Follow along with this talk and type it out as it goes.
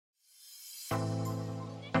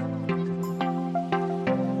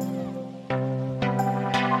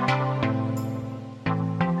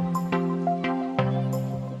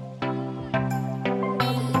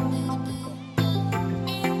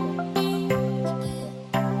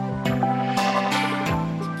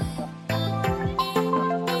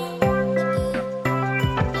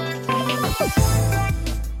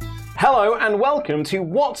Hello and welcome to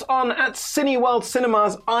What's On at Cineworld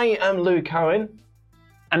Cinemas. I am Luke Cohen.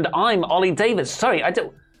 And I'm Ollie Davis. Sorry,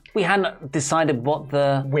 we hadn't decided what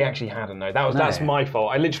the... We actually hadn't, no. That's my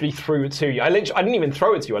fault. I literally threw it to you. I didn't even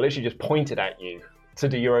throw it to you. I literally just pointed at you to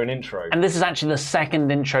do your own intro. And this is actually the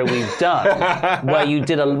second intro we've done where you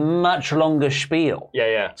did a much longer spiel.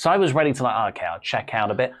 Yeah. So I was ready to okay, I'll check out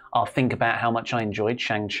a bit. I'll think about how much I enjoyed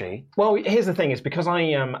Shang-Chi. Well, here's the thing, is because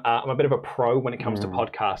I'm a bit of a pro when it comes to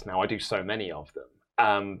podcasts now. I do so many of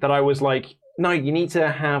them. That I was like, no, you need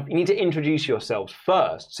to introduce yourselves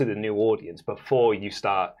first to the new audience before you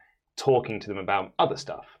start talking to them about other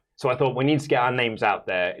stuff. So I thought we need to get our names out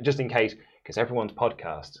there just in case, because every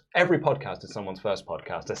podcast is someone's first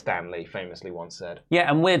podcast, as Stan Lee famously once said. Yeah,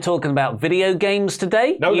 and we're talking about video games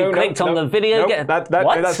today. You clicked on the video game. That's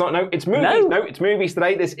not. No, it's movies. No, it's movies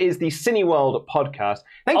today. This is the Cineworld podcast.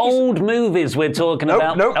 Old movies we're talking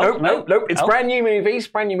about. No. It's brand new movies.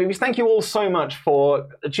 Thank you all so much for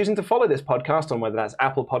choosing to follow this podcast on whether that's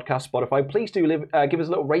Apple Podcasts, Spotify. Please do give us a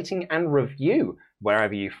little rating and review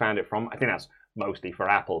wherever you found it from. I think that's mostly for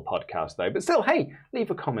Apple Podcasts, though. But still, hey, leave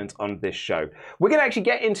a comment on this show. We're going to actually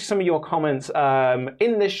get into some of your comments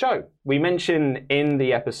in this show. We mentioned in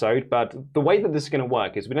the episode, but the way that this is going to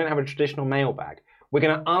work is we don't have a traditional mailbag. We're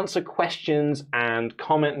going to answer questions and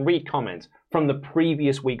read comments from the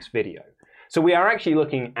previous week's video. So we are actually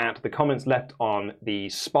looking at the comments left on the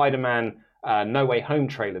Spider-Man No Way Home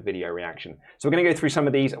trailer video reaction. So we're going to go through some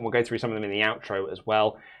of these, and we'll go through some of them in the outro as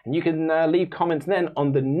well. And you can leave comments then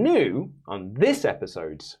on this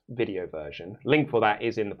episode's video version. Link for that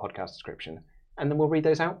is in the podcast description. And then we'll read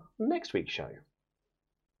those out next week's show.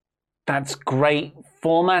 That's great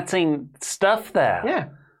formatting stuff there. Yeah.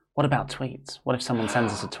 What about tweets? What if someone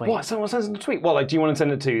sends us a tweet? What? Someone sends us a tweet? Well, do you want to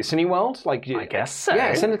send it to Cineworld? I guess so.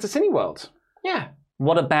 Yeah, send it to Cineworld. Yeah.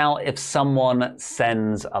 What about if someone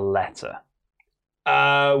sends a letter?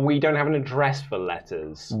 We don't have an address for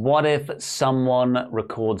letters. What if someone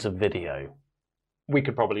records a video? We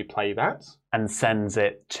could probably play that. And sends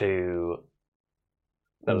it to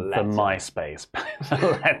the MySpace.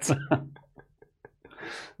 The letter.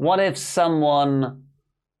 What if someone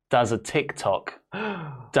does a TikTok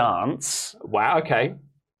dance? Wow, okay.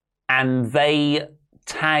 And they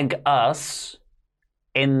tag us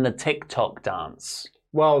in the TikTok dance?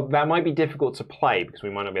 Well, that might be difficult to play because we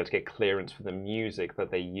might not be able to get clearance for the music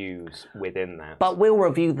that they use within that. But we'll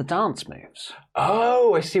review the dance moves.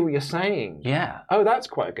 Oh, I see what you're saying. Yeah. Oh, that's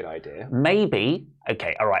quite a good idea. Maybe.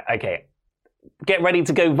 Okay, all right, okay. Get ready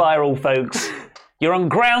to go viral, folks. You're on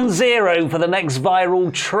ground zero for the next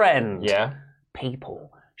viral trend. Yeah.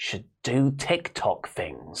 People should do TikTok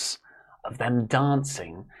things of them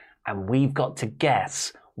dancing, and we've got to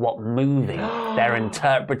guess what movie their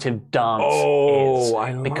interpretive dance is.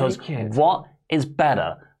 I like because it. What is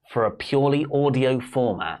better for a purely audio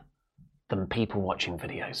format than people watching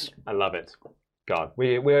videos? I love it. God,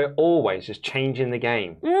 we're always just changing the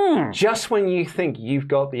game. Just when you think you've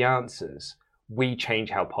got the answers, we change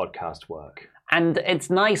how podcasts work. And it's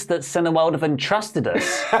nice that Cineworld have entrusted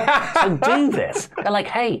us to do this. They're like,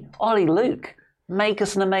 hey, Ollie, Luke, make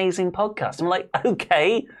us an amazing podcast. I'm like,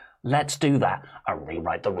 okay, let's do that and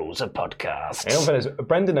rewrite the rules of podcasts.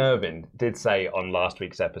 Brendan Irvin did say on last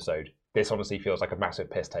week's episode, this honestly feels like a massive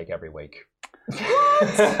piss take every week.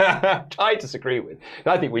 I disagree with.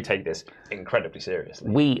 I think we take this incredibly seriously.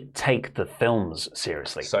 We take the films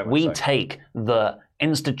seriously. We take the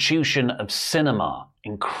institution of cinema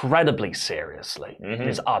incredibly seriously. It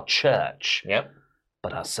is our church. Yep.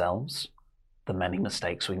 But ourselves, the many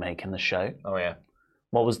mistakes we make in the show. Oh, yeah.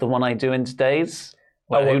 What was the one I do in today's?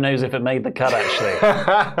 Well, who knows if it made the cut, actually.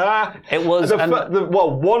 It was...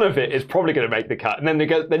 well, one of it is probably going to make the cut. And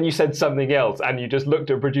then you said something else, and you just looked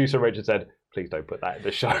at producer Rich and said, please don't put that in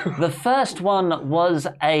the show. The first one was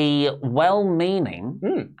a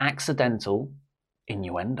well-meaning, accidental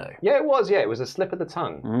innuendo. Yeah, it was. Yeah, it was a slip of the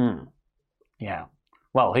tongue. Yeah.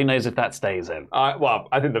 Well, who knows if that stays in? I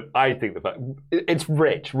think it's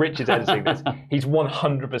Rich. Rich is editing this. He's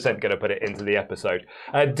 100% going to put it into the episode.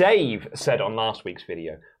 Dave said on last week's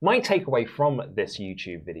video, my takeaway from this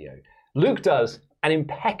YouTube video, Luke does an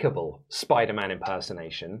impeccable Spider-Man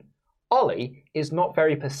impersonation. Ollie is not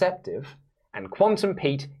very perceptive, and Quantum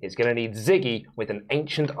Pete is going to need Ziggy with an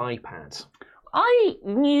ancient iPad. I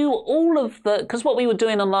knew all of because what we were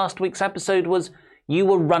doing on last week's episode was you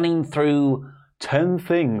were running through 10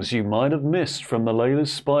 things you might have missed from the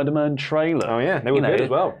latest Spider-Man trailer. Oh yeah, they were good as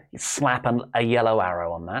well. Slap a yellow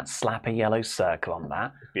arrow on that, slap a yellow circle on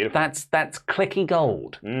that. Beautiful. That's clicky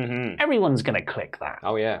gold. Everyone's going to click that.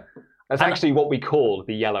 Oh yeah. That's actually what we call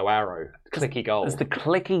the yellow arrow. Clicky gold. It's the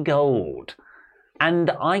clicky gold.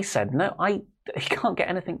 And I said, no, he can't get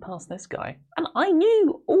anything past this guy. And I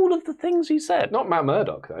knew all of the things he said. Not Matt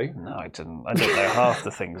Murdock, though. No, I didn't. I didn't know half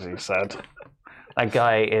the things he said. That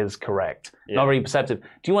guy is correct. Yeah. Not very perceptive.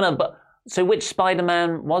 Do you want to... So which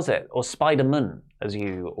Spider-Man was it? Or Spider-Man, as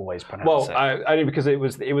you always pronounce it? Well, only because it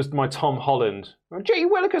was my Tom Holland. J.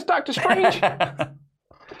 Willikers, Doctor Strange. Do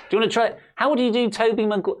you want to try it? How would you do Tobes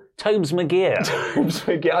Maguire? Tobes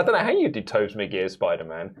Maguire. I don't know how you do Tobes Maguire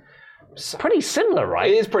Spider-Man. Pretty similar,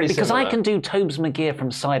 right? It is pretty because similar. Because I can do Tobes Maguire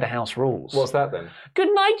from Cider House Rules. What's that then?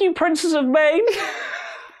 Good night, you princes of Maine.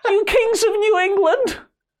 You kings of New England.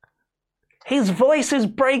 His voice is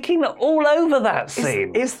breaking all over that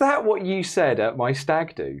scene. Is that what you said at my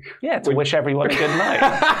stag do? Yeah, to wish everyone a good night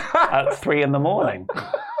at 3 a.m.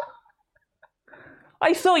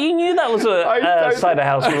 I thought you knew that was a Cider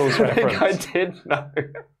House Rules reference. I did know.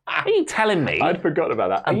 Are you telling me? I'd forgotten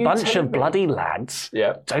about that. A bunch of bloody lads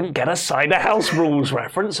don't get a Cider House Rules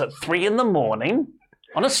reference at 3 a.m.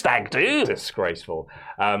 on a stag do? Disgraceful.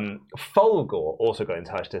 Folgore also got in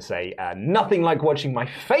touch to say, nothing like watching my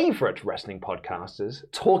favourite wrestling podcasters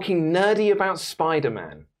talking nerdy about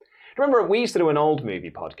Spider-Man. Remember, we used to do an old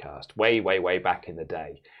movie podcast way back in the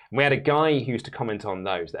day. And we had a guy who used to comment on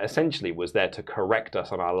those that essentially was there to correct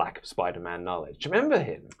us on our lack of Spider-Man knowledge. Do you remember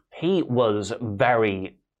him? He was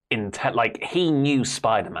very like he knew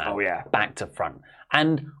Spider-Man back to front.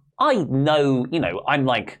 And I know,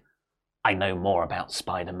 I know more about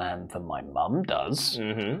Spider-Man than my mum does.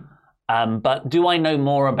 Mm-hmm. But do I know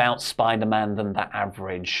more about Spider-Man than the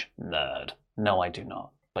average nerd? No, I do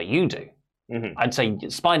not. But you do. Mm-hmm. I'd say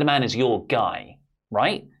Spider-Man is your guy,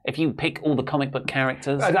 right? If you pick all the comic book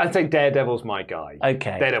characters. I'd say Daredevil's my guy.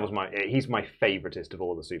 Okay. He's my favoritist of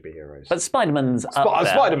all the superheroes. But Spider-Man's up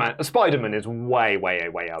there. Spider-Man is way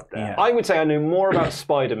up there. Yeah. I would say I know more about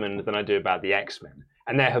Spider-Man than I do about the X-Men.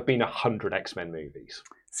 And there have been 100 X-Men movies.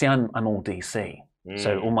 See, I'm all DC.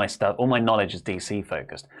 So all my knowledge is DC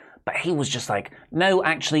focused. But he was just like, no,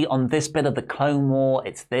 actually, on this bit of the Clone War,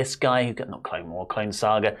 it's this guy who got, not Clone War, Clone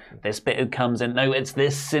Saga, this bit who comes in. No, it's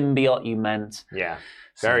this symbiote you meant. Yeah,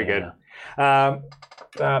 very good.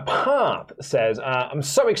 Path says, I'm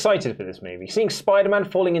so excited for this movie. Seeing Spider-Man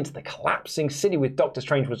falling into the collapsing city with Doctor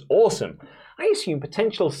Strange was awesome. I assume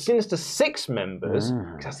potential Sinister Six members,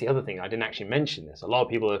 because that's the other thing, I didn't actually mention this. A lot of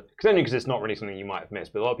people are, because it's not really something you might have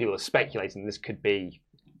missed, but a lot of people are speculating this could be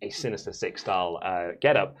a Sinister Six style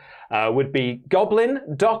getup, would be Goblin,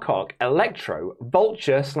 Doc Ock, Electro,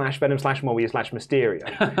 Vulture / Venom / Morbius /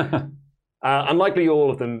 Mysterio. Unlikely all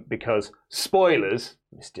of them because, spoilers,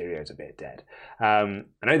 Mysterio's a bit dead. I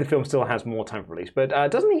know the film still has more time for release, but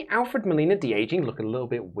doesn't the Alfred Molina de-aging look a little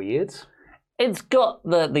bit weird? It's got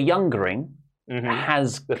the youngering.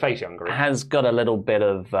 The face youngering. Has got a little bit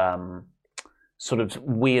of sort of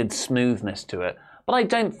weird smoothness to it. But I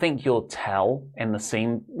don't think you'll tell in the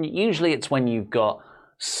scene. Usually it's when you've got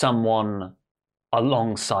someone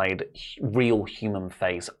alongside real human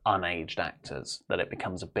face, unaged actors, that it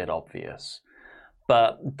becomes a bit obvious.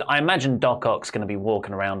 But I imagine Doc Ock's going to be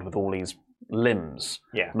walking around with all these limbs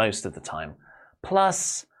most of the time.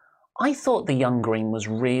 Plus, I thought the Young Green was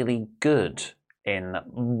really good in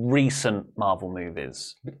recent Marvel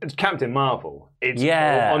movies. It's Captain Marvel.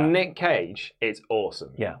 On Nick Cage, it's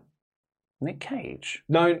awesome. Yeah. Nick Cage?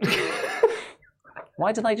 No.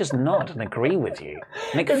 Why did I just nod and agree with you?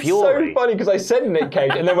 Nick it's Fury. It's so funny because I said Nick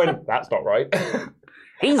Cage and then went, that's not right.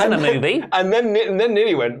 He's in a movie. And then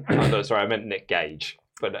Nearly went, oh, no, sorry, I meant Nick Cage.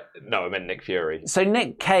 But no, I meant Nick Fury. So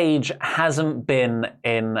Nick Cage hasn't been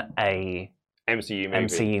in a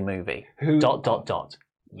MCU movie.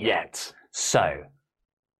 Yet. So,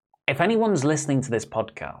 if anyone's listening to this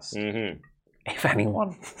podcast, if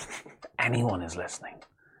anyone is listening,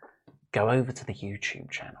 go over to the YouTube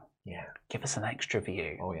channel. Yeah. Give us an extra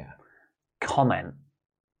view. Oh, yeah. Comment.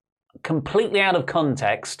 Completely out of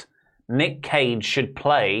context, Nick Cage should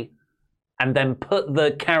play, and then put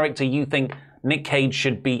the character you think Nick Cage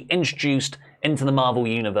should be introduced into the Marvel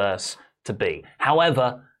Universe to be.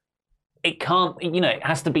 However, it can't, it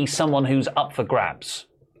has to be someone who's up for grabs.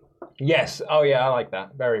 Yes. Oh, yeah, I like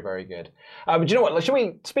that. Very, very good. But you know what?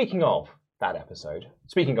 Speaking of that episode,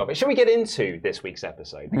 shall we get into this week's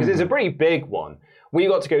episode? Because it's a pretty big one. We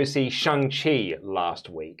got to go see Shang-Chi last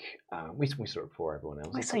week. We saw it before everyone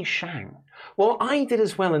else. I say Shang. Well, I did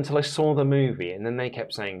as well until I saw the movie, and then they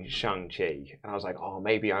kept saying Shang-Chi. And I was like, oh,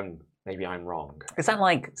 maybe I'm wrong. Is that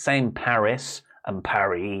like saying Paris and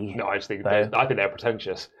Paris? No, I think they're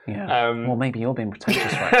pretentious. Yeah. Well, maybe you're being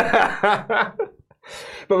pretentious right now.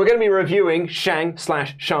 But we're going to be reviewing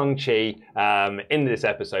Shang/Shang-Chi in this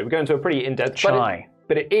episode. We're going to a pretty in-depth...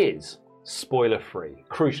 But it is spoiler-free.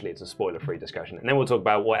 Crucially, it's a spoiler-free discussion. And then we'll talk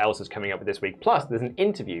about what else is coming up this week. Plus, there's an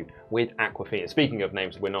interview with Awkwafina. Speaking of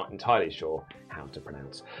names we're not entirely sure how to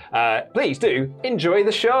pronounce. Please do enjoy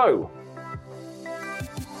the show.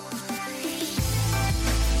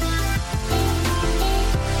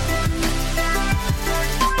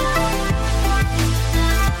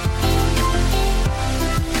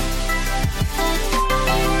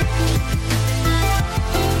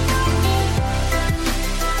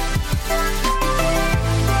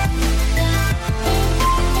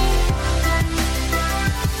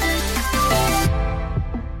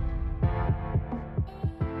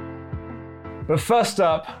 But first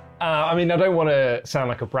up, I mean, I don't want to sound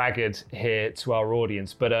like a braggart here to our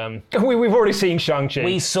audience, but we've already seen Shang-Chi.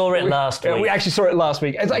 We saw it last week. We actually saw it last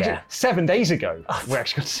week. It's actually 7 days ago we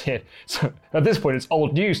actually got to see it. So at this point, it's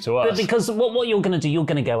old news to us. But because what you're going to do, you're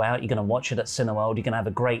going to go out, you're going to watch it at Cineworld, you're going to have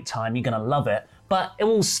a great time, you're going to love it, but it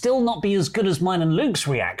will still not be as good as mine and Luke's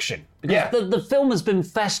reaction. Because the film has been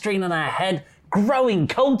festering in our head, growing,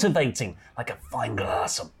 cultivating, like a fine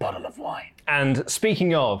glass of bottle of wine. And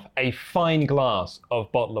speaking of a fine glass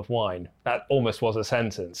of bottle of wine, that almost was a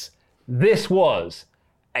sentence. This was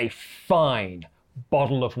a fine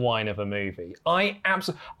bottle of wine of a movie. I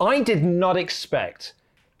didn't expect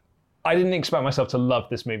myself to love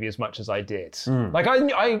this movie as much as I did. Like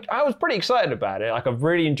I was pretty excited about it. Like I've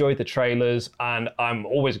really enjoyed the trailers, and I'm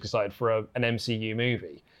always excited for an MCU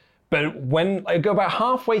movie. But when I go about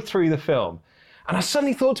halfway through the film, and I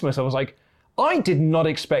suddenly thought to myself, I was like, I did not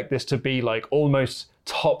expect this to be like almost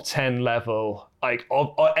top 10 level, like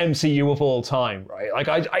of MCU of all time, right? Like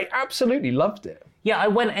I absolutely loved it. Yeah, I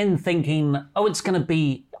went in thinking, it's going to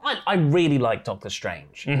be... I really like Doctor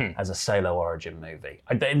Strange as a solo origin movie.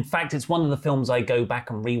 In fact, it's one of the films I go back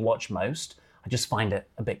and rewatch most. I just find it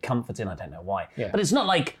a bit comforting. I don't know why. Yeah. But it's not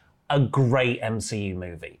like a great MCU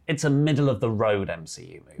movie. It's a middle-of-the-road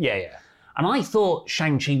MCU movie. Yeah. And I thought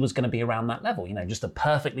Shang-Chi was going to be around that level, just a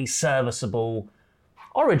perfectly serviceable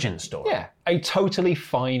origin story. Yeah, a totally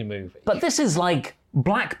fine movie. But this is like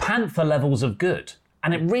Black Panther levels of good.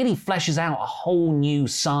 And it really fleshes out a whole new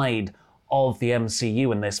side of the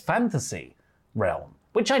MCU in this fantasy realm,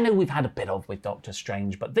 which I know we've had a bit of with Doctor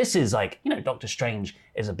Strange, but this is like, Doctor Strange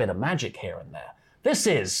is a bit of magic here and there. This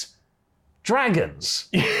is dragons.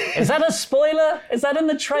 Is that a spoiler? Is that in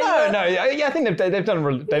the trailer? No. Yeah, I think they've done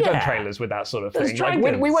trailers with that sort of thing. Like,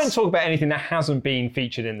 we won't talk about anything that hasn't been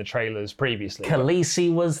featured in the trailers previously.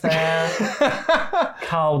 Khaleesi was there.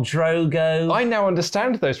 Khal Drogo. I now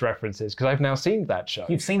understand those references because I've now seen that show.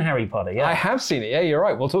 You've seen Harry Potter, yeah? I have seen it. Yeah, you're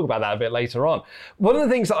right. We'll talk about that a bit later on. One of the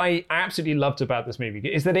things that I absolutely loved about this movie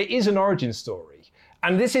is that it is an origin story,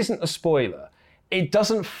 and this isn't a spoiler. It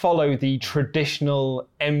doesn't follow the traditional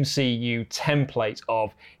MCU template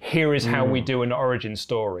of here is how we do an origin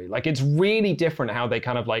story. Like it's really different how they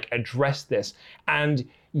kind of like address this. And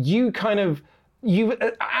Awkwafina's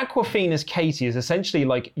Katie is essentially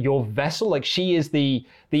like your vessel. Like she is the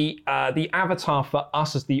avatar for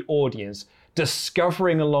us as the audience,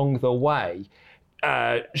 discovering along the way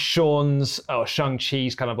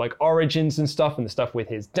Shang-Chi's kind of like origins and stuff, and the stuff with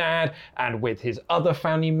his dad and with his other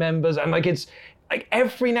family members. And like it's like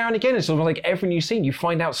every now and again, it's sort of like every new scene, you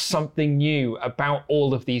find out something new about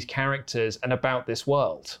all of these characters and about this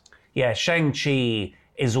world. Yeah, Shang-Chi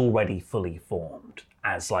is already fully formed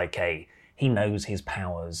as like he knows his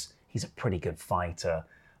powers. He's a pretty good fighter.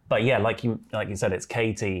 But yeah, like you said, it's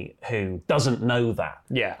Katie who doesn't know that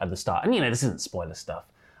at the start. And this isn't spoiler stuff.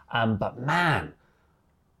 But man,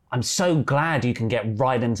 I'm so glad you can get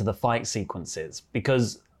right into the fight sequences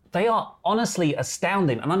because they are honestly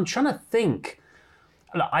astounding. And I'm trying to think.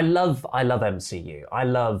 I love MCU. I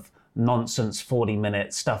love nonsense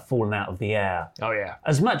 40-minute stuff falling out of the air. Oh yeah.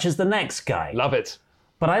 As much as the next guy. Love it.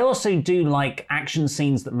 But I also do like action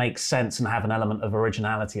scenes that make sense and have an element of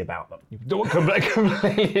originality about them.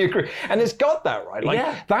 Completely agree. And it's got that, right?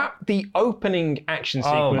 Like the opening action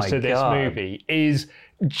sequence to this movie is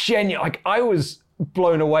genuine. Like I was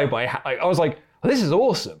blown away by I was like, this is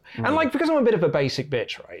awesome. And like because I'm a bit of a basic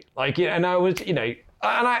bitch, right? Like and I was, and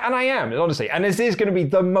I am, honestly. And this is going to be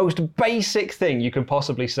the most basic thing you can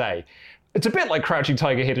possibly say. It's a bit like Crouching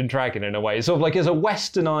Tiger, Hidden Dragon in a way. It's sort of like as a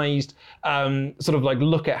westernized sort of like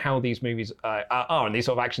look at how these movies are and these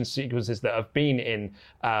sort of action sequences that have been in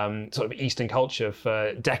sort of Eastern culture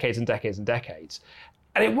for decades and decades and decades.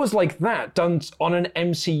 And it was like that done on an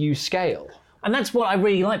MCU scale. And that's what I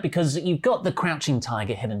really like, because you've got the Crouching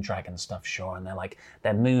Tiger, Hidden Dragon stuff, sure, and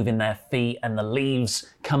they're moving their feet and the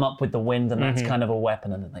leaves come up with the wind and that's kind of a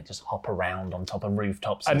weapon, and then they just hop around on top of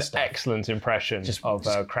rooftops and stuff. An excellent impression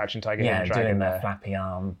of Crouching Tiger, Hidden Dragon. Yeah, doing their flappy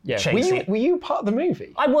arm. Yeah. Were you part of the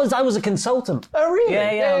movie? I was a consultant. Oh, really?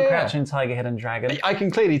 Yeah, on Crouching Tiger, Hidden Dragon. I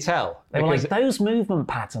can clearly tell. They were like, those movement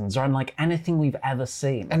patterns are unlike anything we've ever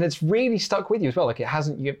seen. And it's really stuck with you as well. Like,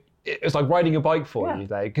 it's like riding a bike for you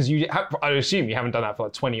there, because I assume you haven't done that for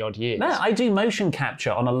like 20 odd years. No, I do motion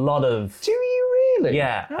capture on a lot of... Do you really?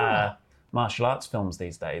 Yeah, martial arts films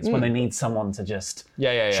these days, when they need someone to just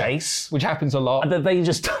chase. Which happens a lot. They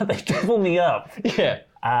double me up. Yeah.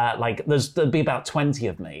 Like, there'd be about 20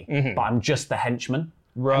 of me, but I'm just the henchman.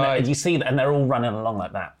 Right. And you see that, and they're all running along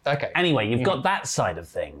like that. Okay. Anyway, you've got that side of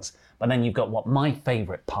things, but then you've got what my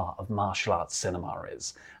favourite part of martial arts cinema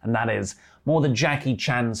is, and that is more the Jackie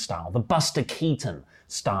Chan style, the Buster Keaton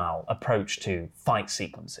style approach to fight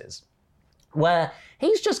sequences, where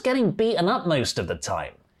he's just getting beaten up most of the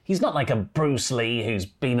time. He's not like a Bruce Lee who's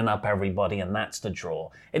beating up everybody and that's the draw.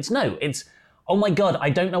 It's, oh my God, I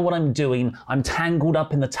don't know what I'm doing. I'm tangled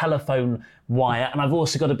up in the telephone wire, and I've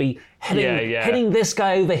also got to be hitting this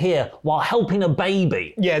guy over here while helping a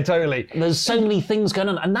baby. Yeah, totally. There's so many things going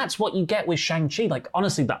on, and that's what you get with Shang-Chi. Like,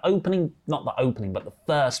 honestly, not the opening, but the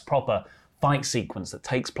first proper fight sequence that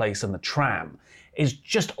takes place in the tram is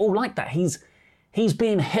just all like that. He's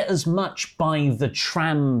being hit as much by the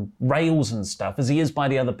tram rails and stuff as he is by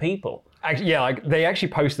the other people. They actually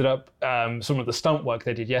posted up some of the stunt work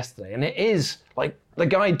they did yesterday, and it is like the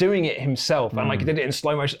guy doing it himself, and like he did it in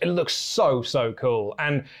slow motion. It looks so cool,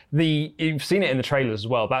 and you've seen it in the trailers as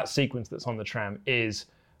well. That sequence that's on the tram is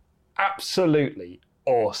absolutely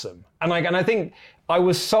awesome, and I think I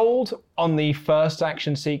was sold on the first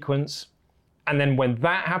action sequence. And then when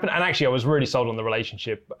that happened, and actually I was really sold on the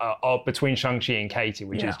relationship between Shang-Chi and Katie,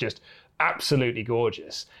 which is just absolutely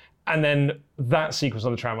gorgeous. And then that sequence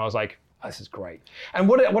on the tram, I was like, oh, this is great. And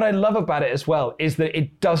what I love about it as well is that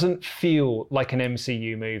it doesn't feel like an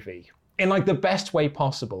MCU movie in like the best way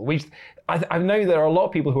possible. I know there are a lot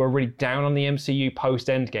of people who are really down on the MCU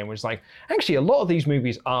post-Endgame, which is like, actually a lot of these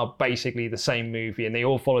movies are basically the same movie and they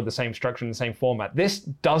all follow the same structure and the same format. This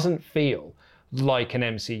doesn't feel like an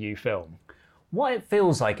MCU film. What it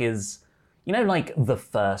feels like is, like the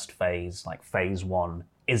first phase, like phase 1,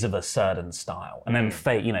 is of a certain style. And then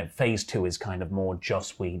phase 2 is kind of more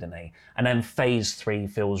Joss Whedon-y. And then phase 3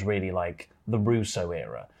 feels really like the Russo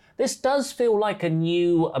era. This does feel like a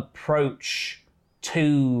new approach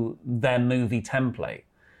to their movie template.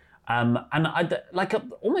 And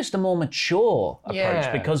almost a more mature approach,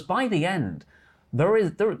 because by the end,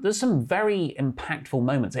 there's some very impactful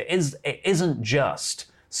moments. It isn't just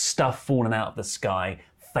stuff falling out of the sky,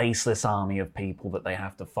 faceless army of people that they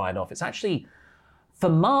have to fight off. It's actually, for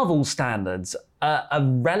Marvel standards, a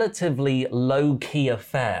relatively low-key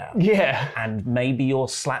affair. Yeah. And maybe you'll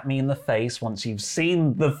slap me in the face once you've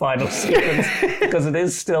seen the final sequence, because it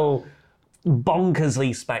is still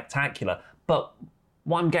bonkersly spectacular. But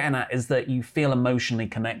what I'm getting at is that you feel emotionally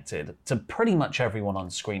connected to pretty much everyone on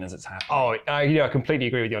screen as it's happening. Oh, I completely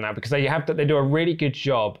agree with you on that, because they do a really good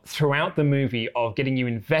job throughout the movie of getting you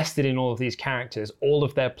invested in all of these characters, all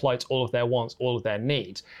of their plights, all of their wants, all of their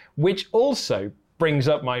needs, which also brings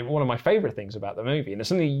up one of my favorite things about the movie. And it's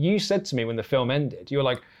something you said to me when the film ended. You were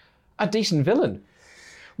like, a decent villain.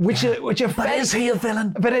 Which are but is he a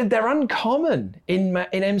villain? But they're uncommon in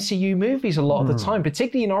MCU movies a lot of the time,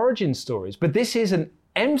 particularly in origin stories. But this is an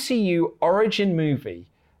MCU origin movie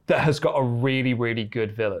that has got a really, really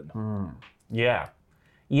good villain. Yeah.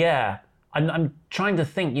 I'm trying to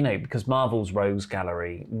think, because Marvel's Rogues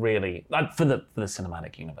Gallery really, for the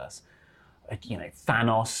cinematic universe,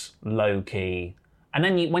 Thanos, Loki. And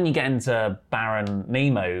then when you get into Baron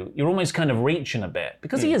Nemo, you're almost kind of reaching a bit,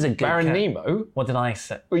 because he is a good Baron Nemo? What did I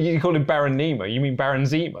say? Well, you called him Baron Nemo. You mean Baron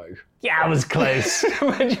Zemo? Yeah, I was close.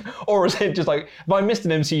 Or is it just like, if I missed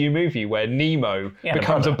an MCU movie where Nemo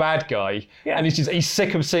becomes a bad guy, and he's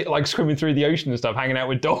sick of like swimming through the ocean and stuff, hanging out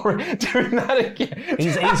with Dora, doing that again.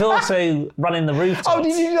 He's also running the rooftops. Oh,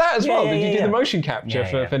 did you do that as well? Yeah, did you do the motion capture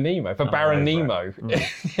for Nemo, for Baron Nemo?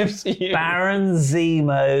 MCU. Baron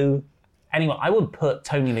Zemo. Anyway, I would put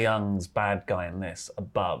Tony Leung's bad guy in this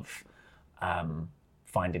above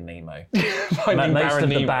Finding Nemo. Most of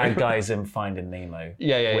the bad guys in Finding Nemo.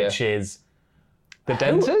 Which is... The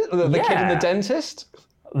dentist? The kid and the dentist?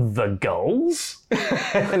 The goals?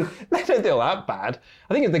 And they don't feel that bad.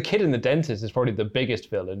 I think the kid and the dentist is probably the biggest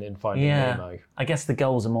villain in Finding Nemo. I guess the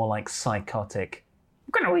goals are more like psychotic.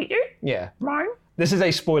 I'm going to eat you. Yeah. Right. This is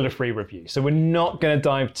a spoiler-free review, so we're not going to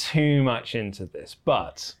dive too much into this,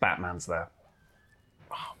 but... Batman's there.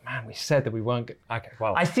 oh man, we said that we weren't. Okay,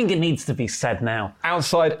 well, I think it needs to be said now.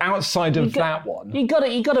 outside of that one. You got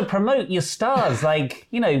to promote your stars. Like,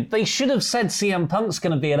 they should have said CM Punk's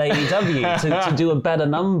going to be at AEW to do a better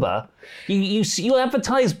number. You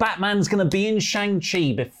advertise Batman's going to be in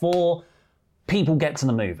Shang-Chi before people get to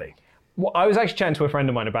the movie. Well, I was actually chatting to a friend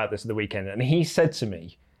of mine about this at the weekend, and he said to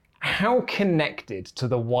me, how connected to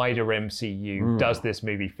the wider MCU does this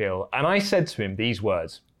movie feel? And I said to him these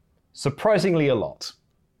words, surprisingly a lot.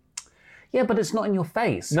 Yeah, but it's not in your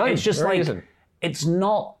face. No, it's just there like, isn't. It's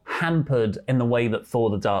not hampered in the way that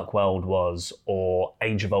Thor: The Dark World was, or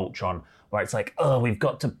Age of Ultron, where it's like, oh, we've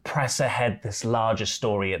got to press ahead this larger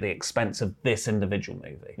story at the expense of this individual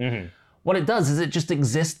movie. Mm-hmm. What it does is it just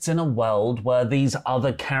exists in a world where these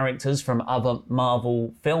other characters from other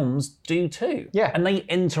Marvel films do too. Yeah. And they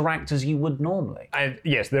interact as you would normally. And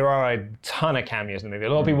yes, there are a ton of cameos in the movie.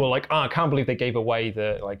 A lot of people are like, I can't believe they gave away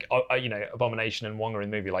the Abomination and Wong are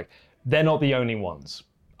in the movie. Like, they're not the only ones.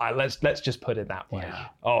 Let's just put it that way.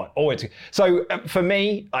 Yeah. So for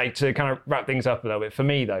me, to kind of wrap things up a little bit, for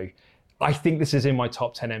me though, I think this is in my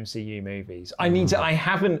top 10 MCU movies. I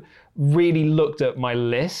haven't really looked at my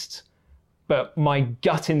list, but my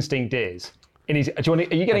gut instinct is. Are you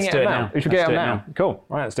getting it out now? We should get it out now. Cool.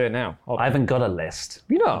 All right, let's do it now. I haven't got a list.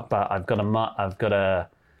 You know, but I've got a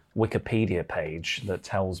Wikipedia page that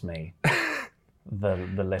tells me the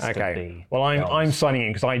list of the. Well, I'm signing in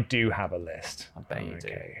because I do have a list. I bet you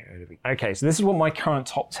do. Okay, so this is what my current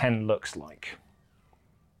top 10 looks like.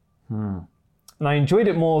 And I enjoyed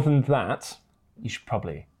it more than that. You should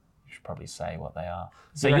probably say what they are.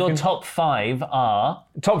 So your top 5 are...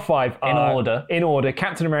 Top 5 are... In order. In order,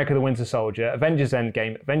 Captain America the Winter Soldier, Avengers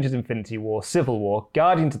Endgame, Avengers Infinity War, Civil War,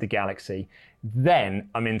 Guardians of the Galaxy. Then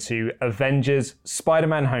I'm into Avengers,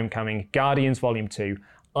 Spider-Man Homecoming, Guardians Volume 2,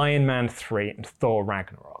 Iron Man 3, and Thor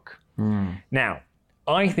Ragnarok. Now,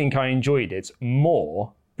 I think I enjoyed it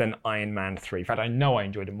more than Iron Man 3. In fact, I know I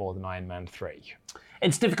enjoyed it more than Iron Man 3.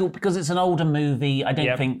 It's difficult because it's an older movie. I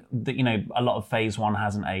don't think that, a lot of Phase 1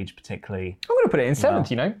 hasn't aged particularly. I'm going to put it in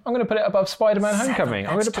 7th, I'm going to put it above Spider-Man Homecoming.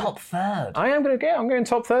 I'm going to top 3rd. I'm going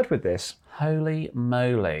top 3rd with this. Holy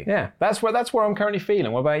moly. Yeah, that's where I'm currently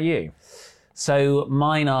feeling. What about you? So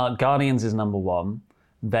mine are Guardians is number 1,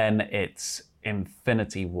 then it's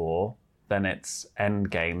Infinity War, then it's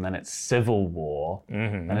Endgame, then it's Civil War,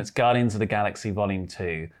 then it's Guardians of the Galaxy Volume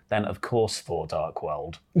 2, then of course Thor Dark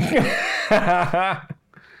World.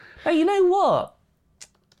 Hey, you know what?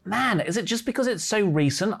 Man, is it just because it's so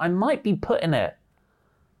recent? I might be putting it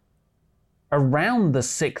around the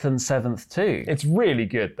 6th and 7th too. It's really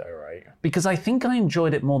good though, right? Because I think I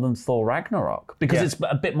enjoyed it more than Thor Ragnarok, because it's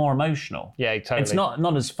a bit more emotional. Yeah, totally. It's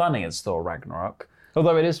not as funny as Thor Ragnarok.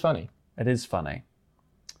 Although it is funny. It is funny.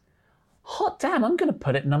 Hot damn, I'm going to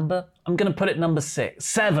put it number 6.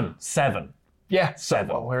 7. Yeah, 7.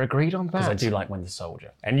 Well, we're agreed on that. Because I do like Winter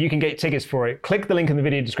Soldier. And you can get tickets for it. Click the link in the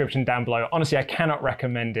video description down below. Honestly, I cannot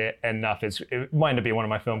recommend it enough. It might end up being one of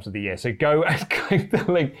my films of the year. So go and click the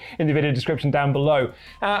link in the video description down below.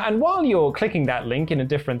 And while you're clicking that link in a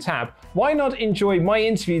different tab, why not enjoy my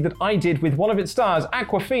interview that I did with one of its stars,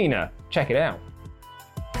 Awkwafina? Check it out.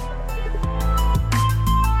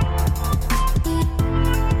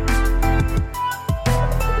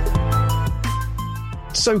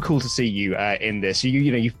 So cool to see you in this.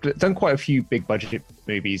 You've done quite a few big budget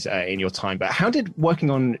movies in your time, but how did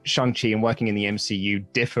working on Shang-Chi and working in the MCU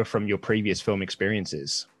differ from your previous film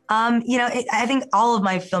experiences? I think all of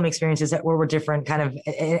my film experiences were different, kind of,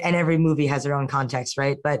 and every movie has their own context,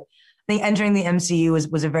 right? But I think entering the MCU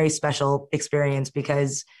was a very special experience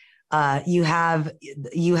because you have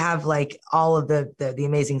like all of the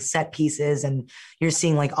amazing set pieces, and you're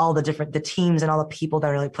seeing like all the teams and all the people that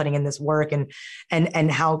are like putting in this work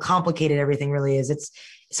and how complicated everything really is.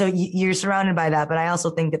 So you're surrounded by that, but I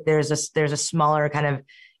also think that there's a smaller kind of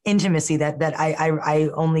intimacy that I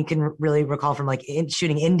only can really recall from like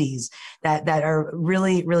shooting indies that are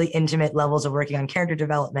really, really intimate levels of working on character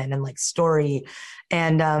development and like story.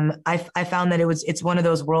 And I found that it's one of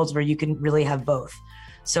those worlds where you can really have both.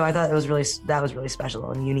 So I thought that was really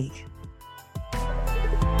special and unique.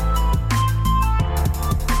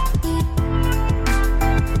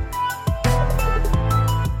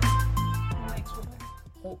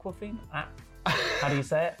 Awkwafina? How do you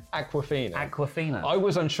say it? Awkwafina. Awkwafina. I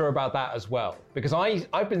was unsure about that as well, because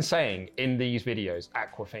I've been saying in these videos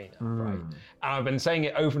Awkwafina, right? And I've been saying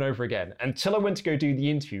it over and over again until I went to go do the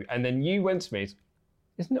interview, and then you went to me,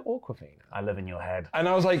 isn't it Awkwafina? I live in your head. And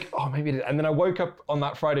I was like, oh, maybe it is. And then I woke up on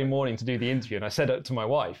that Friday morning to do the interview, and I said it to my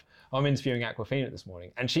wife, I'm interviewing Awkwafina this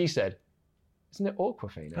morning. And she said, isn't it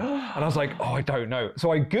Awkwafina? And I was like, oh, I don't know.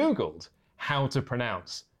 So I Googled how to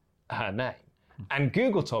pronounce her name. And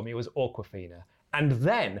Google told me it was Awkwafina. And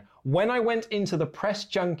then when I went into the press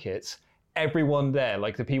junket, everyone there,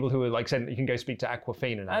 like the people who were like saying you can go speak to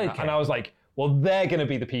Awkwafina now. Okay. And I was like, well, they're going to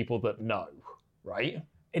be the people that know, right?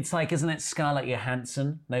 It's like, isn't it Scarlett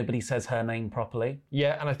Johansson? Nobody says her name properly.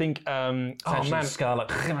 Yeah, and I think, Scarlett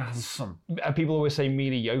Johansson. People always say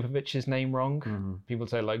Mila Jovovich's name wrong. People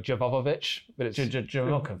say like Jovovich, but it's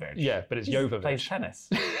Djokovic. Yeah, but it's Jovovich. Plays tennis.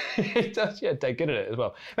 It does, yeah, they're good at it as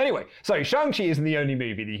well. Anyway, so Shang-Chi isn't the only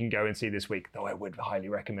movie that you can go and see this week, though I would highly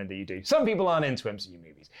recommend that you do. Some people aren't into MCU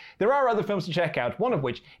movies. There are other films to check out, one of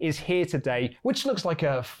which is Here Today, which looks like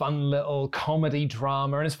a fun little comedy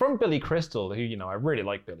drama, and it's from Billy Crystal, who, I really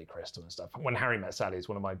like Billy Crystal and stuff. When Harry Met Sally is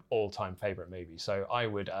one of my all-time favourite movies, so I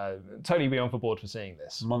would totally be on board for seeing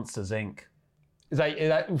this. Monsters, Inc.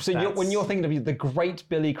 When you're thinking of the great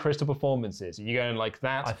Billy Crystal performances, are you going like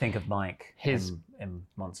that? I think of Mike in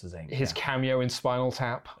Monsters, Inc. His cameo in Spinal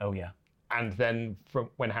Tap. Oh, yeah. And then from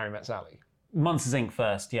When Harry Met Sally. Monsters, Inc.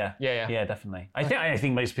 first, yeah. Yeah, definitely. I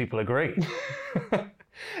think most people agree.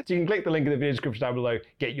 So you can click the link in the video description down below,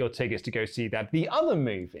 get your tickets to go see that. The other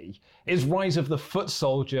movie is Rise of the Foot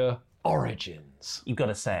Soldier Origins. You've got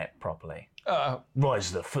to say it properly. Rise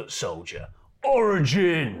of the Foot Soldier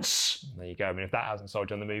Origins. There you go. I mean, if that hasn't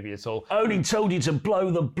sold you on the movie at all. Only told you to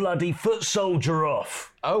blow the bloody foot soldier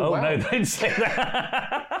off. Oh, wow. No, don't say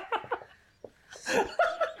that.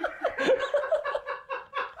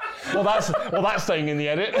 Well, that's staying in the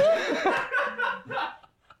edit.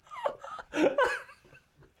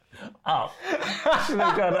 Up. Should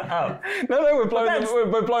have gone up. No,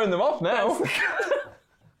 we're blowing them off now.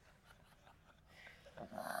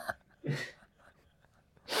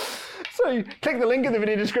 So click the link in the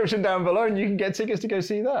video description down below and you can get tickets to go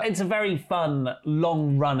see that. It's a very fun,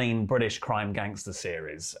 long-running British crime gangster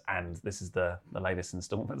series, and this is the latest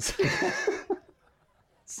instalment.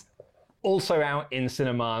 Also out in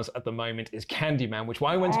cinemas at the moment is Candyman, which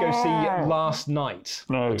I went to go see last night.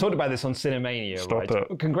 No. I talked about this on Cinemania, Stop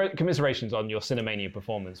right? Commiserations on your Cinemania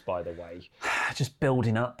performance, by the way. Just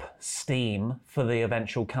building up steam for the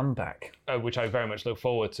eventual comeback. Which I very much look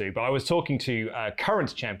forward to. But I was talking to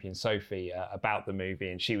current champion Sophie about the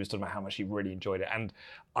movie, and she was talking about how much she really enjoyed it. And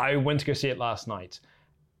I went to go see it last night.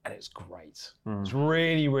 And it's great. It's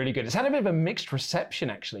really, really good. It's had a bit of a mixed reception,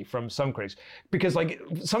 actually, from some critics. Because,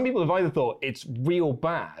 some people have either thought it's real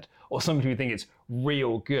bad, or some people think it's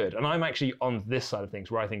real good. And I'm actually on this side of things,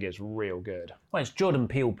 where I think it's real good. Well, it's Jordan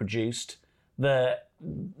Peele produced. The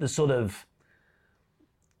sort of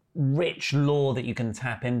rich lore that you can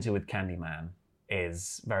tap into with Candyman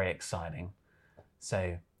is very exciting.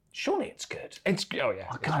 So surely it's good. Oh yeah.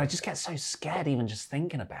 Oh God, I just get so scared even just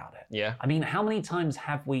thinking about it. Yeah. I mean, how many times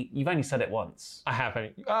have you've only said it once. I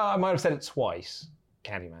haven't. I might have said it twice.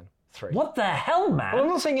 Candyman 3. What the hell, man? Well, I'm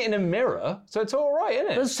not saying it in a mirror, so it's all right,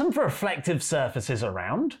 isn't it? There's some reflective surfaces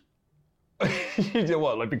around. You know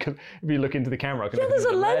what? Because if you look into the camera, I can look there's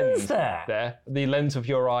into a the lens there. The lens of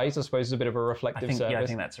your eyes, I suppose, is a bit of a reflective surface. Yeah, I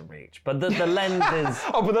think that's a reach. But the lens is...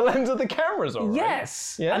 Oh, but the lens of the camera's all right.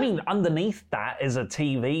 Yes. Yeah? I mean, underneath that is a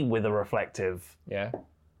TV with a reflective... Yeah.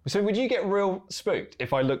 So would you get real spooked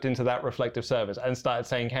if I looked into that reflective surface and started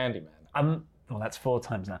saying Candyman? Well, that's 4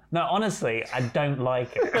 times now. No, honestly, I don't like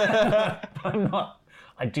it. I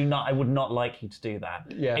would not like you to do that.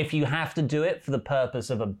 Yeah. If you have to do it for the purpose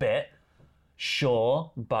of a bit,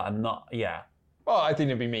 sure, but I'm not, yeah. Well, I think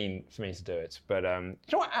it'd be mean for me to do it. But do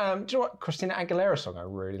you know what Christina Aguilera song I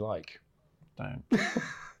really like? Don't.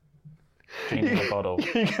 Junior Bottle.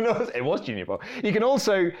 It was Junior Bottle. You can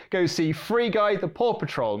also go see Free Guy, the Paw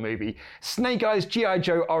Patrol movie, Snake Eyes, G.I.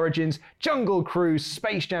 Joe Origins, Jungle Cruise,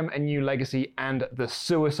 Space Jam: A New Legacy, and The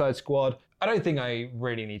Suicide Squad. I don't think I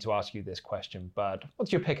really need to ask you this question, but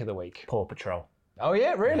what's your pick of the week? Paw Patrol. Oh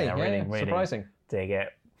yeah, really? Yeah, really. Surprising. Dig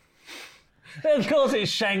it. Of course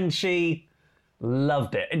it's Shang-Chi.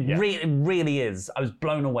 Loved it. It really is. I was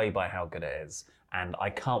blown away by how good it is. And I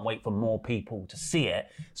can't wait for more people to see it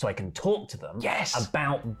so I can talk to them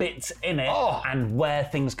about bits in it and where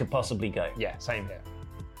things could possibly go. Yeah, same here.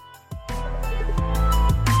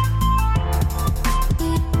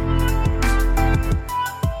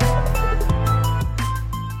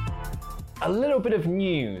 A little bit of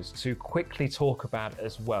news to quickly talk about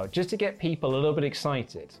as well, just to get people a little bit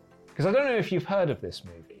excited. Because I don't know if you've heard of this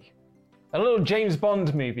movie. A little James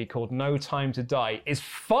Bond movie called No Time to Die is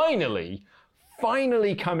finally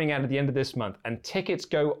coming out at the end of this month, and tickets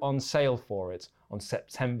go on sale for it on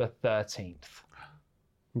September 13th.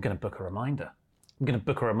 I'm going to book a reminder. I'm going to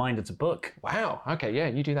book a reminder to book. Wow, okay, yeah,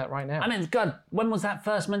 you do that right now. I mean, God, when was that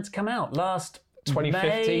first meant to come out? Last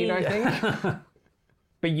 2015, May? I think.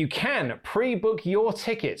 but you can pre-book your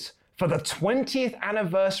tickets for the 20th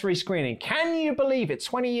anniversary screening. Can you believe it?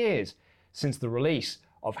 20 years since the release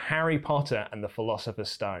of Harry Potter and the Philosopher's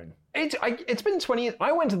Stone. It's been 20 years.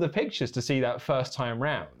 I went to the pictures to see that first time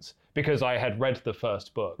round because I had read the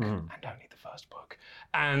first book, and only the first book.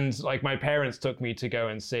 And like my parents took me to go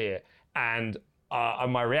and see it, and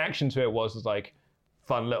my reaction to it was like,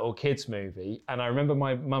 fun little kids movie. And I remember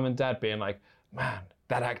my mum and dad being like, man,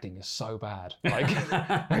 that acting is so bad. Like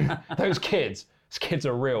those kids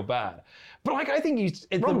are real bad. But like, I think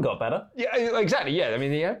Ron got better. Yeah, exactly. Yeah, I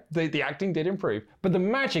mean, the acting did improve, but the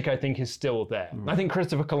magic I think is still there. I think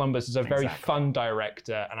Christopher Columbus is a very fun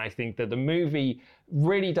director, and I think that the movie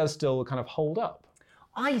really does still kind of hold up.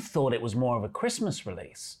 I thought it was more of a Christmas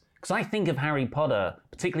release. Because I think of Harry Potter,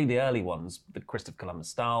 particularly the early ones, the Christopher Columbus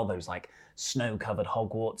style, those like snow-covered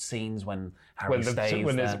Hogwarts scenes when Harry stays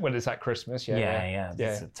there. When it's at Christmas, yeah.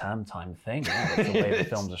 It's a term time thing. Yeah, that's the way the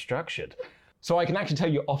films are structured. So I can actually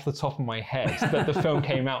tell you off the top of my head that the film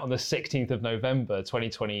came out on the 16th of November,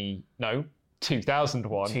 2001.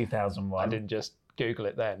 2001. I didn't just Google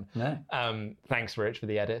it then. No. Thanks, Rich, for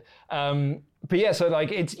the edit. But yeah, so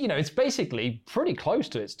like it's basically pretty close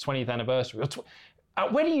to its 20th anniversary.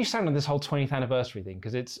 Where do you stand on this whole 20th anniversary thing?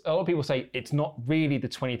 Because a lot of people say it's not really the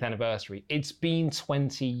 20th anniversary. It's been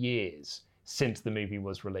 20 years since the movie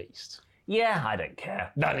was released. Yeah, I don't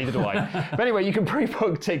care. No, neither do I. But anyway, you can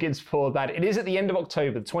pre-book tickets for that. It is at the end of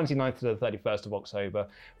October, the 29th to the 31st of October.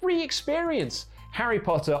 Re-experience Harry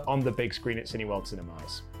Potter on the big screen at Cineworld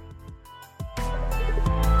Cinemas.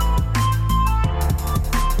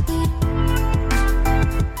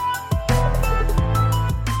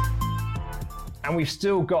 And we've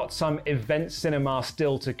still got some event cinema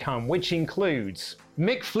still to come, which includes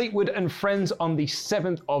Mick Fleetwood and Friends on the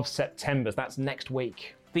 7th of September. That's next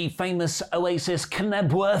week. The famous Oasis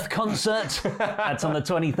Knebworth concert. That's on the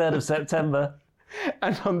 23rd of September.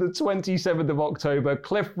 And on the 27th of October,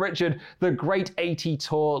 Cliff Richard, The Great 80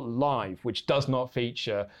 Tour Live, which does not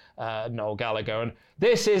feature Noel Gallagher. And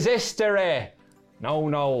this is history. No,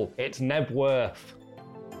 Noel, it's Knebworth.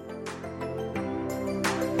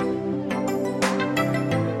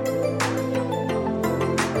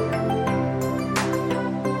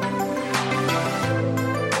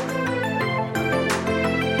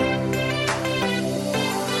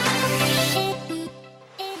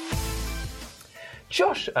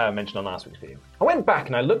 Josh mentioned on last week's video, I went back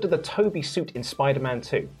and I looked at the Tobey suit in Spider-Man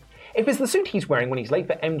 2. If it's the suit he's wearing when he's late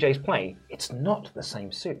for MJ's play, it's not the same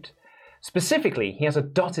suit. Specifically, he has a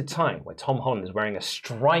dotted tie, where Tom Holland is wearing a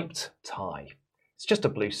striped tie. It's just a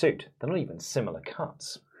blue suit. They're not even similar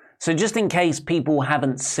cuts. So just in case people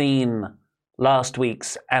haven't seen last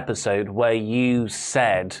week's episode where you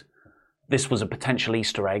said this was a potential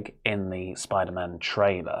Easter egg in the Spider-Man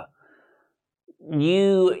trailer,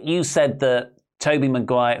 you said that Tobey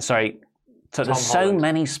Maguire, there's so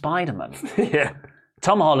many Spider-Men. Yeah.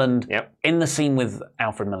 Tom Holland, in the scene with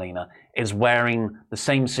Alfred Molina, is wearing the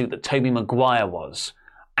same suit that Tobey Maguire was.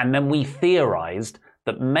 And then we theorized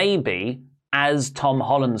that maybe as Tom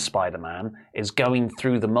Holland's Spider-Man is going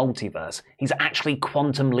through the multiverse, he's actually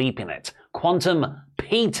quantum leaping it, quantum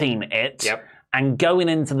peating it, and going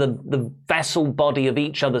into the vessel body of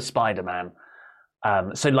each other Spider-Man.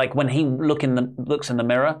 So like when he looks in the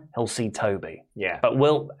mirror, he'll see Tobey. Yeah. But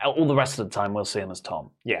all the rest of the time we'll see him as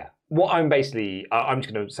Tom. Yeah. What I'm just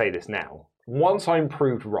going to say this now. Once I'm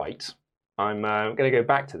proved right, I'm going to go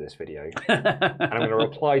back to this video and I'm going to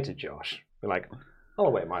reply to Josh. Be like, I'll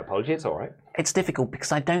await my apology. It's all right. It's difficult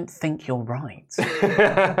because I don't think you're right.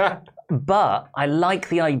 But I like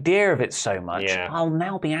the idea of it so much, I'll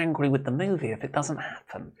now be angry with the movie if it doesn't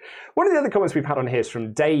happen. One of the other comments we've had on here is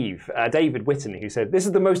from David Whitton, who said, this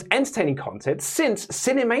is the most entertaining content since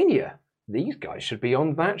Cinemania. These guys should be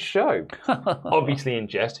on that show. Obviously in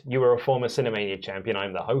jest, you are a former Cinemania champion.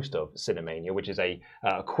 I'm the host of Cinemania, which is a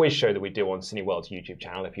quiz show that we do on Cineworld's YouTube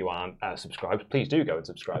channel. If you aren't subscribed, please do go and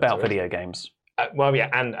subscribe. About video games.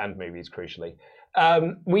 And movies, crucially.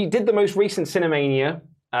 We did the most recent Cinemania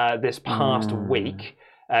this past week.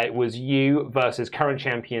 It was you versus current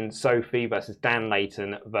champion Sophie versus Dan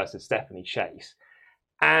Layton versus Stephanie Chase.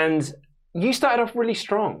 And you started off really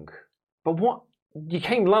strong. But you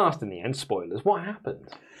came last in the end, spoilers. What happened?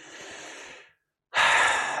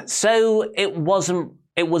 So it was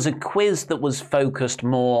a quiz that was focused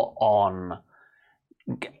more on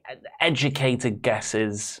educated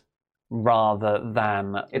guesses rather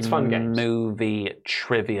than movie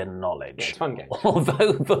trivia knowledge. Yeah, it's fun games.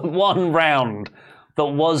 Although the one round that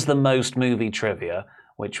was the most movie trivia,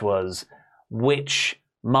 which was which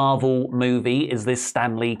Marvel movie is this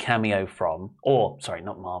Stan Lee cameo from? Or, sorry,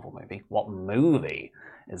 not Marvel movie. What movie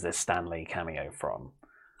is this Stan Lee cameo from?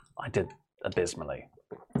 I did abysmally.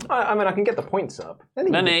 I mean, I can get the points up.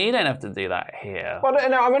 No, you don't have to do that here. Well,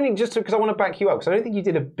 no, I'm only just because I want to back you up, because I don't think you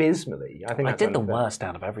did abysmally. I did the worst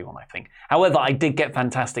out of everyone, I think. However, I did get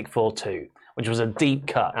Fantastic Four 2, which was a deep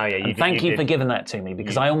cut. Oh, yeah, thank you for giving that to me,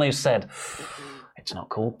 because I almost said, it's not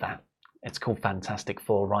called that. It's called Fantastic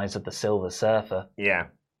Four: Rise of the Silver Surfer. Yeah.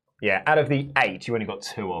 Yeah, out of the 8, you only got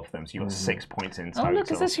 2 of them, so you got 6 points in total. Oh,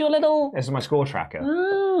 look, is this your little... This is my score tracker.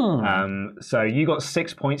 Oh. So you got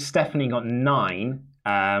 6 points, Stephanie got 9,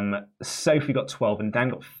 Sophie got 12, and Dan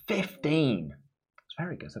got 15. It's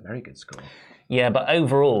very good. It's a very good score. Yeah, but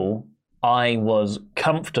overall, I was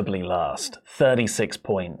comfortably last, 36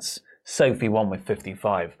 points. Sophie won with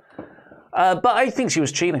 55. But I think she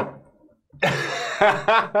was cheating.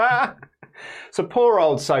 So poor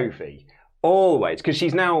old Sophie, always, because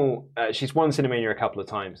she's now, she's won Cinemania a couple of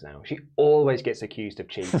times now, she always gets accused of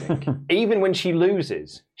cheating. Even when she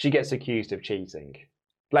loses, she gets accused of cheating.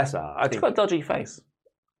 Bless her. I think. She's got a dodgy face.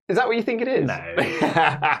 Is that what you think it is? No.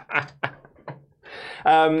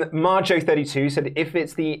 Marjo32 said, if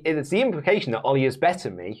it's the implication that Ollie is better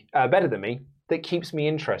than me, that keeps me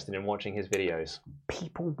interested in watching his videos.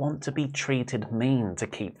 People want to be treated mean to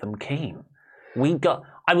keep them keen. We got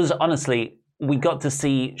to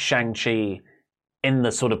see Shang-Chi in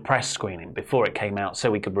the sort of press screening before it came out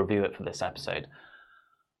so we could review it for this episode.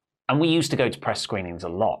 And we used to go to press screenings a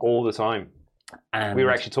lot. All the time. And we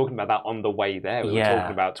were actually talking about that on the way there. We were Yeah.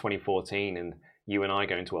 talking about 2014 and you and I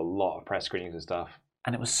going to a lot of press screenings and stuff.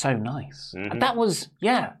 And it was so nice. Mhm. And that was,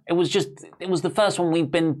 it was the first one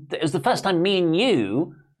it was the first time me and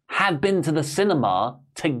you have been to the cinema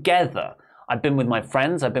together. I've been with my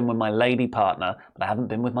friends, I've been with my lady partner, but I haven't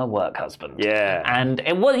been with my work husband. Yeah. And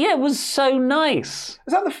it was so nice.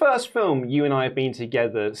 Is that the first film you and I have been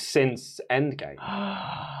together since Endgame?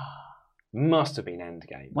 Must have been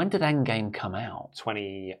Endgame. When did Endgame come out?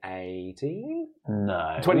 2018?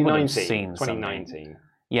 No. 2019. 2019.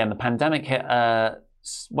 Yeah, and the pandemic hit.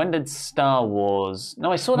 When did Star Wars?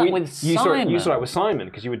 No, I saw that with Simon. You saw that with Simon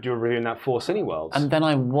because you were reviewing that for Cineworld. And then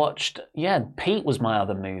I watched. Yeah, Pete was my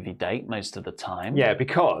other movie date most of the time. Yeah,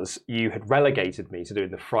 because you had relegated me to doing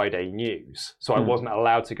the Friday news, so I wasn't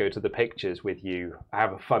allowed to go to the pictures with you.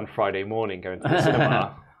 Have a fun Friday morning going to the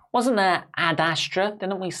cinema. Wasn't there Ad Astra?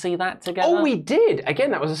 Didn't we see that together? Oh, we did.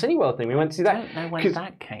 Again, that was a Cineworld thing. We went to see that. I don't know when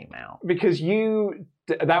that came out. Because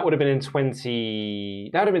that would have been in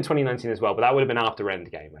 2019 as well, but that would have been after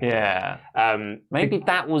Endgame. Yeah. Maybe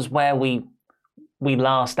that was where we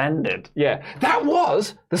last ended. Yeah, that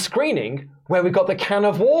was the screening where we got the can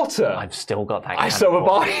of water. I've still got that. So have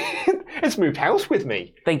I. It's moved house with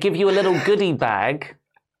me. They give you a little goodie bag.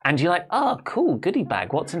 And you're like, oh, cool, goodie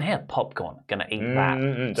bag. What's in here? Popcorn. Gonna eat that.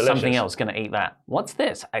 Delicious. Something else. Gonna eat that. What's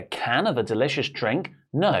this? A can of a delicious drink?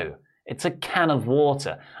 No, it's a can of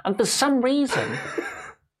water. And for some reason,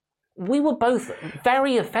 we were both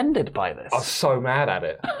very offended by this. I was so mad at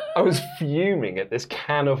it. I was fuming at this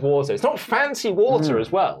can of water. It's not fancy water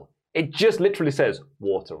as well. It just literally says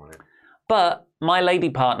water on it. But my lady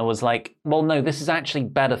partner was like, well, no, this is actually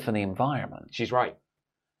better for the environment. She's right.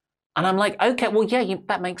 And I'm like, okay, well, yeah,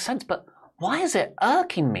 that makes sense, but why is it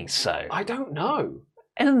irking me so? I don't know.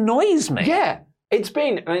 It annoys me. Yeah, it's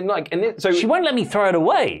been so she won't let me throw it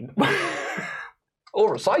away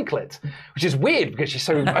or recycle it, which is weird because she's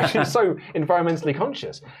so environmentally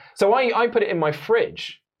conscious. So I put it in my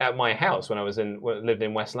fridge at my house when I lived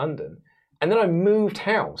in West London, and then I moved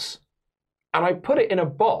house, and I put it in a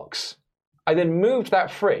box. I then moved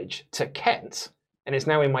that fridge to Kent, and it's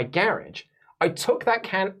now in my garage. I took that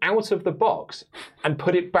can out of the box and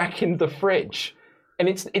put it back in the fridge. And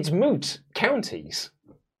it's moved counties.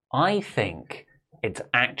 I think it's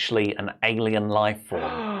actually an alien life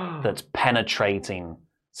form that's penetrating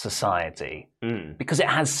society because it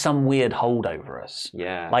has some weird hold over us.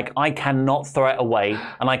 Yeah. Like, I cannot throw it away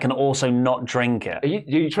and I can also not drink it. Are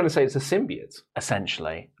you trying to say it's a symbiote?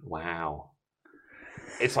 Essentially. Wow.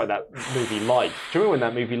 It's like that movie Life. Do you remember when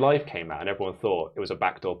that movie Life came out and everyone thought it was a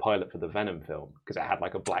backdoor pilot for the Venom film because it had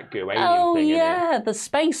like a black goo alien thing in it? Oh, yeah, the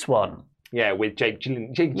space one. Yeah, with Jake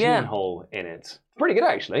Gyllenhaal in it. Pretty good,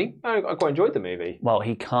 actually. I quite enjoyed the movie. Well,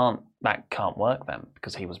 that can't work then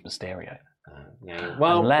because he was Mysterio. Yeah.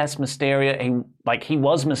 Well, unless Mysterio, he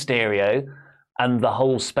was Mysterio, and the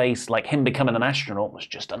whole space, like him becoming an astronaut, was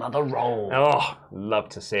just another role. Oh, love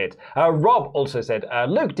to see it. Rob also said,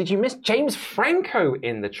 Luke, did you miss James Franco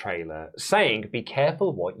in the trailer saying, be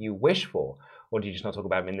careful what you wish for? Or did you just not talk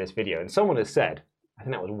about him in this video? And someone has said, I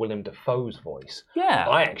think that was Willem Dafoe's voice. Yeah.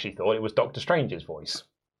 I actually thought it was Doctor Strange's voice.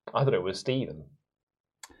 I thought it was Stephen.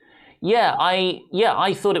 Yeah,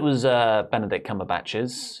 I thought it was Benedict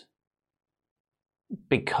Cumberbatch's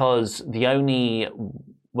because the only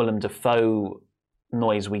Willem Dafoe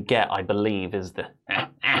noise we get, I believe, is the.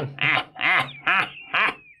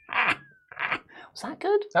 Was that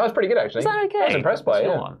good? That was pretty good, actually. Was that okay? I was impressed by it.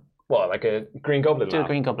 Yeah. One. What, like a Green Goblin Do a laugh?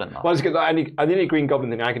 Green Goblin laugh. Well, it's good. The only Green Goblin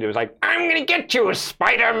thing I can do is like, I'm gonna get you,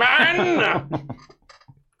 Spider-Man!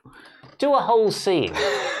 Do a whole scene.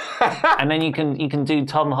 And then you can do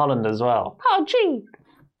Tom Holland as well. Oh, gee.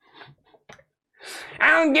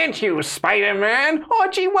 I'll get you, Spider-Man! Oh,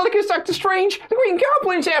 gee willikers, Dr. Strange! The Green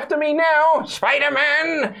Goblin's after me now!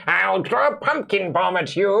 Spider-Man! I'll throw a pumpkin bomb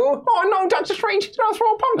at you! Oh no, Dr. Strange, he's gonna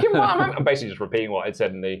throw a pumpkin bomb at me! I'm basically just repeating what I'd said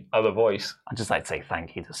in the other voice. I'd just like to say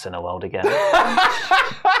thank you to Cineworld again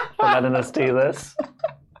for letting us do this.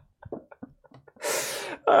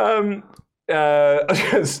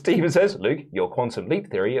 Stephen says, Luke, your quantum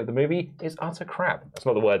leap theory of the movie is utter crap. That's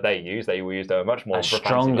not the word they use. They used a much more A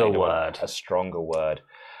stronger word. A stronger word.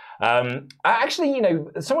 Actually,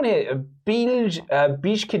 someone here, Bij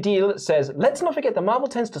Kadil says, let's not forget that Marvel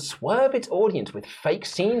tends to swerve its audience with fake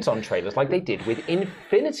scenes on trailers like they did with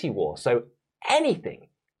Infinity War. So anything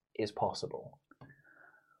is possible.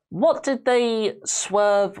 What did they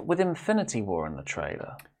swerve with Infinity War in the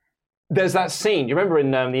trailer? There's that scene. You remember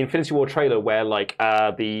in the Infinity War trailer where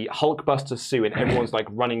the Hulkbuster suit and everyone's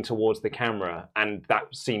running towards the camera, and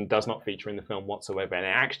that scene does not feature in the film whatsoever, and it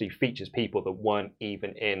actually features people that weren't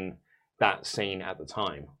even in that scene at the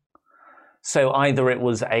time. So either it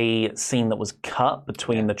was a scene that was cut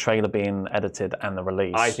between the trailer being edited and the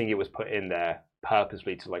release. I think it was put in there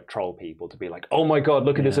purposely to troll people, to be like, oh my god,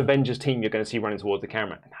 look at this Avengers team you're going to see running towards the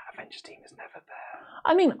camera, and that Avengers team is never there.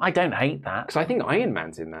 I mean, I don't hate that. Because I think Iron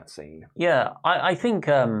Man's in that scene. Yeah, I think,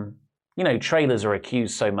 trailers are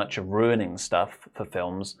accused so much of ruining stuff for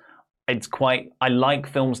films. I like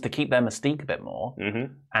films to keep their mystique a bit more.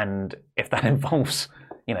 Mm-hmm. And if that involves,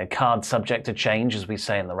 cards subject to change, as we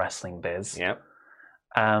say in the wrestling biz. Yeah.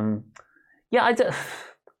 The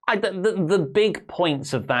big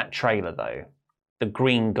points of that trailer, though, the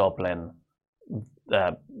Green Goblin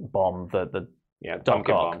bomb, the Doc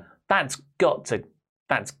Ock, bomb. that's got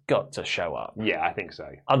to show up. Yeah, I think so.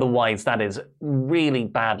 Otherwise, that is really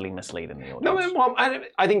badly misleading the audience. No, well,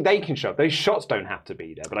 I think they can show up. Those shots don't have to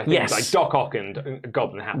be there, but I think Doc Ock and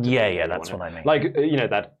Goblin have to be there. Yeah, that's what I mean.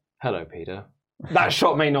 That, hello, Peter. That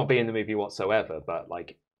shot may not be in the movie whatsoever, but,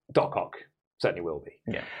 Doc Ock certainly will be.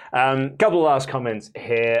 Yeah. Couple of last comments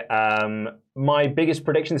here. My biggest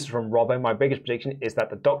prediction, this is from Robbo, my biggest prediction is that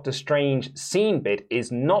the Doctor Strange scene bit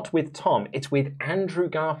is not with Tom, it's with Andrew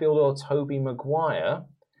Garfield or Tobey Maguire.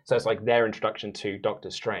 So it's their introduction to Doctor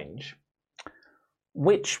Strange.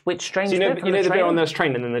 Which Strange bit? So you know the bit on this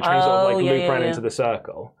train, and then the train loop ran into the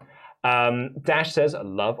circle. Dash says, I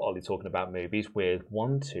love Ollie talking about movies with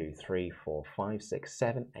 1, 2, 3, 4, 5, 6,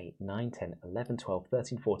 7, 8, 9, 10, 11, 12,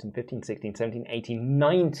 13, 14, 15, 16, 17, 18,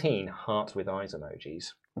 19 hearts with eyes emojis.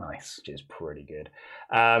 Nice. Which is pretty good.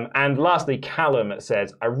 And lastly, Callum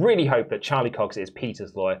says, I really hope that Charlie Cox is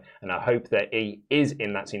Peter's lawyer, and I hope that he is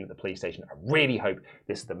in that scene at the police station. I really hope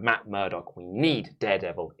this is the Matt Murdock. We need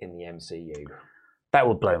Daredevil in the MCU. That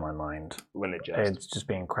would blow my mind. Wouldn't it just? It'd just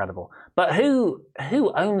be incredible. But who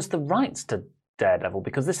owns the rights to Daredevil?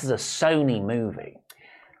 Because this is a Sony movie.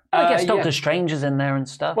 I guess Doctor Strange is in there and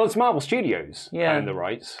stuff. Well, it's Marvel Studios own the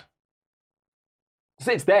rights.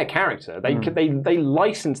 It's their character. They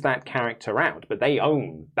license that character out, but they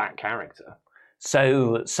own that character.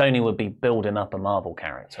 So Sony would be building up a Marvel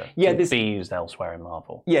character to be used elsewhere in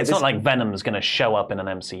Marvel. Yeah, it's not like Venom's going to show up in an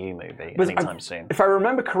MCU movie anytime soon. If I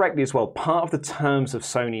remember correctly as well, part of the terms of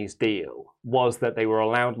Sony's deal was that they were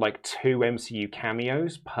allowed 2 MCU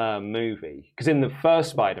cameos per movie. Because in the first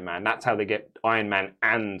Spider-Man, that's how they get Iron Man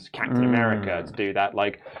and Captain America to do that.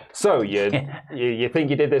 So you think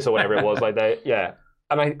you did this or whatever it was.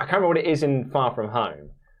 And I can't remember what it is in Far From Home.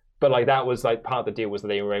 But that was part of the deal was that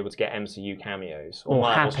they were able to get MCU cameos or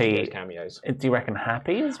Marvel Studios cameos. Do you reckon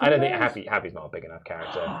Happy is? I don't think Happy's not a big enough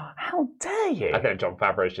character. How dare you? I think Jon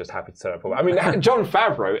Favreau is just happy to turn up. I mean, Jon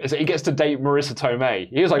Favreau he gets to date Marissa Tomei.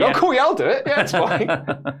 He was like, "Oh, cool, yeah, I'll do it. Yeah, it's fine.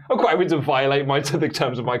 I'm quite happy to violate the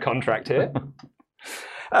terms of my contract here."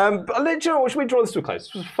 But should we draw this to a close?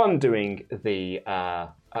 It was fun doing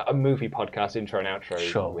a movie podcast intro and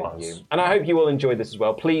outro with you. And I hope you all enjoyed this as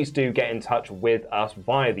well. Please do get in touch with us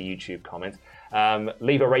via the YouTube comments.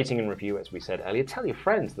 Leave a rating and review, as we said earlier. Tell your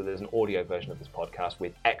friends that there's an audio version of this podcast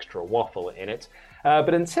with extra waffle in it.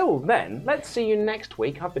 But until then, let's see you next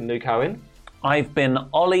week. I've been Luke Owen. I've been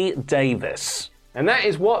Ollie Davis. And that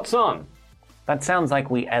is What's On. That sounds like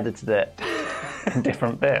we edited it. in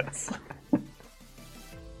different bits.